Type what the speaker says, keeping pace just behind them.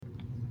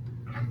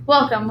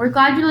Welcome. We're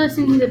glad you're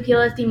listening to the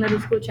PLSD Middle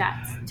School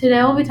Chats.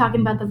 Today we'll be talking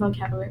about the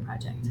Vocabulary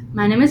Project.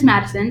 My name is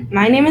Madison.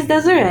 My name is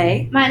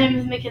Desiree. My name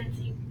is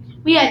Mackenzie.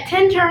 We had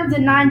 10 terms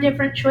and 9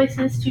 different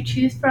choices to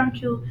choose from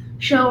to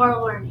show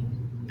our learning.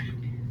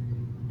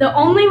 The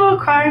only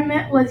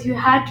requirement was you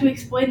had to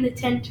explain the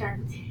 10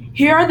 terms.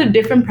 Here are the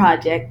different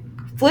projects: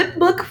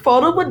 Flipbook,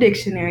 Foldable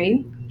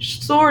Dictionary,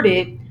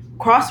 Sorted,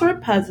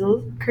 Crossword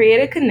Puzzles,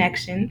 Create a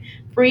Connection,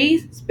 Free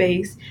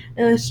Space,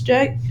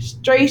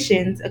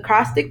 Illustrations,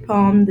 Acrostic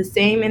Poem, The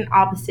Same and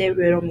Opposite,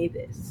 Riddle Me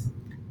This.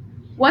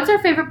 What's our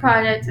favorite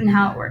project and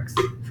how it works?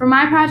 For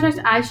my project,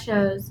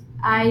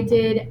 I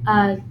did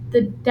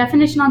the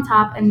definition on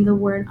top and the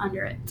word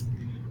under it.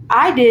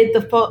 I did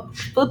the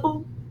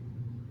Flipbook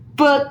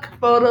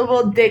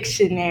Foldable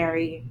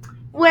Dictionary,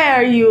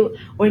 where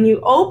when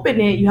you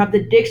open it, you have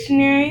the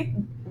dictionary,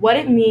 what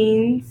it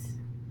means,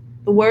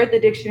 the word, the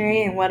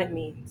dictionary, and what it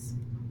means.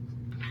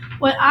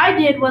 What I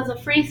did was a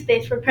free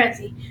space for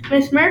Prezi.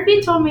 Miss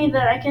Murphy told me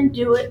that I can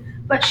do it,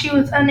 but she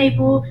was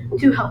unable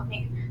to help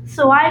me.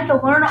 So I had to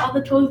learn all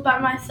the tools by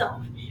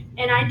myself.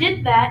 And I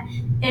did that,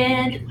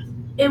 and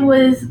it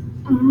was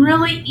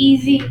really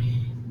easy,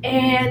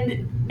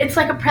 and it's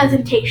like a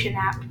presentation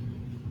app.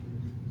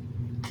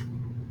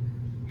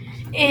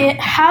 And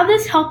how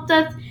this helped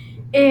us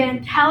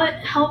and how it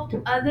helped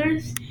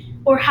others,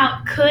 or how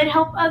it could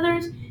help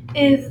others,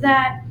 is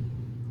that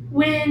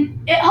when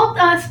it helped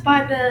us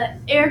by the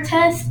air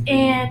test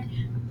and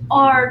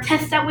our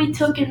test that we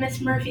took in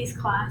Miss Murphy's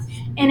class,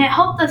 and it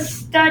helped us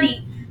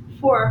study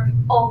for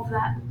all of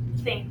that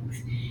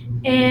things,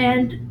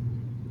 and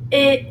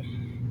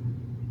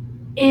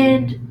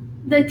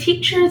the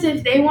teachers,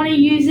 if they want to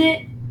use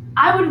it,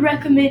 I would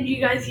recommend you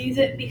guys use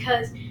it,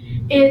 because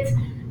it's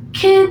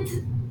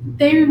kids,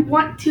 they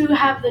want to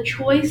have the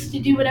choice to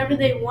do whatever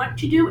they want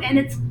to do, and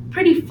it's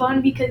pretty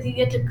fun because you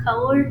get to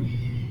color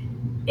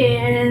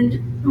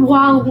and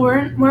while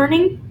we're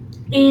learning,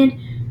 and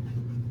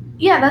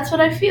yeah, that's what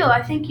I feel.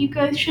 I think you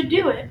guys should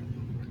do it.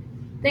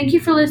 Thank you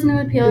for listening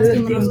to the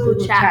PLSD Middle School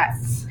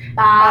Chats.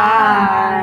 Bye. Bye.